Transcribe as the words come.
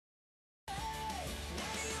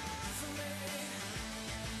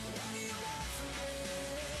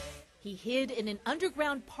He hid in an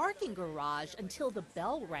underground parking garage until the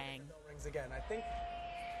bell rang. Bell rings again. I think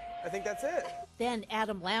that's it. Then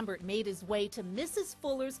Adam Lambert made his way to Mrs.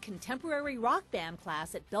 Fuller's contemporary rock band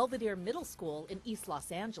class at Belvedere Middle School in East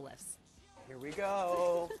Los Angeles. Here we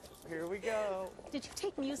go. Here we go. Did you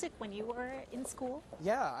take music when you were in school?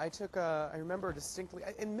 Yeah, I remember distinctly.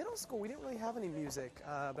 In middle school, we didn't really have any music,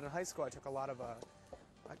 but in high school, I took a lot of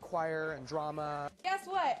choir and drama. Guess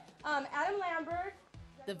what? Adam Lambert.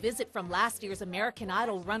 The visit from last year's American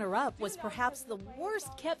Idol runner-up was perhaps the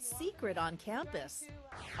worst-kept secret on campus.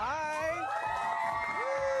 Hi!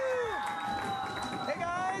 Woo! Hey,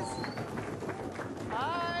 guys!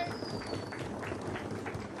 Hi!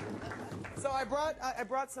 So I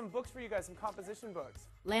brought some books for you guys, some composition books.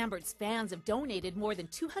 Lambert's fans have donated more than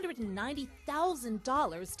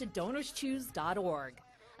 $290,000 to DonorsChoose.org,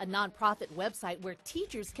 a nonprofit website where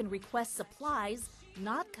teachers can request supplies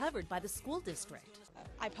not covered by the school district.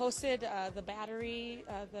 I posted the battery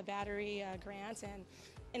grants, and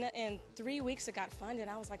in 3 weeks it got funded.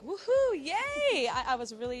 I was like, woohoo, yay! I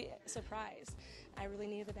was really surprised. I really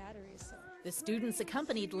needed the batteries. So. The students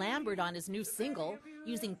accompanied Lambert on his new single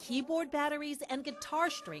using keyboard batteries and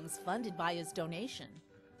guitar strings funded by his donation.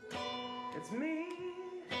 It's me,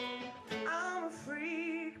 I'm a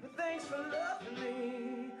freak, but thanks for loving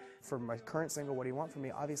me. For my current single, What Do You Want From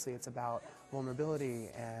Me, obviously it's about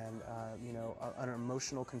vulnerability and, an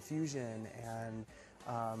emotional confusion and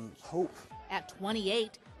hope. At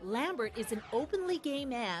 28, Lambert is an openly gay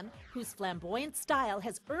man whose flamboyant style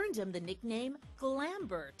has earned him the nickname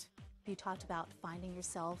Glambert. You talked about finding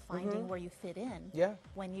yourself, finding where you fit in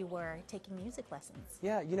when you were taking music lessons.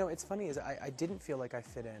 Yeah, it's funny is I didn't feel like I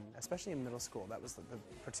fit in, especially in middle school. That was the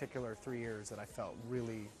particular 3 years that I felt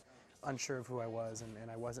really unsure of who I was, and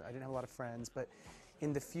I didn't have a lot of friends, but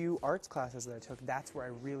in the few arts classes that I took, that's where I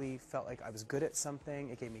really felt like I was good at something.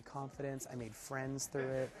 It gave me confidence, I made friends through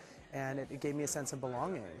it, and it gave me a sense of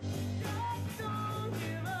belonging.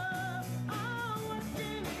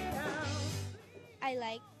 I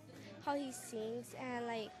like how he sings, and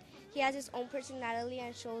he has his own personality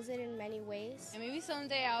and shows it in many ways. And maybe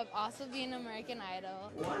someday I'll also be an American Idol.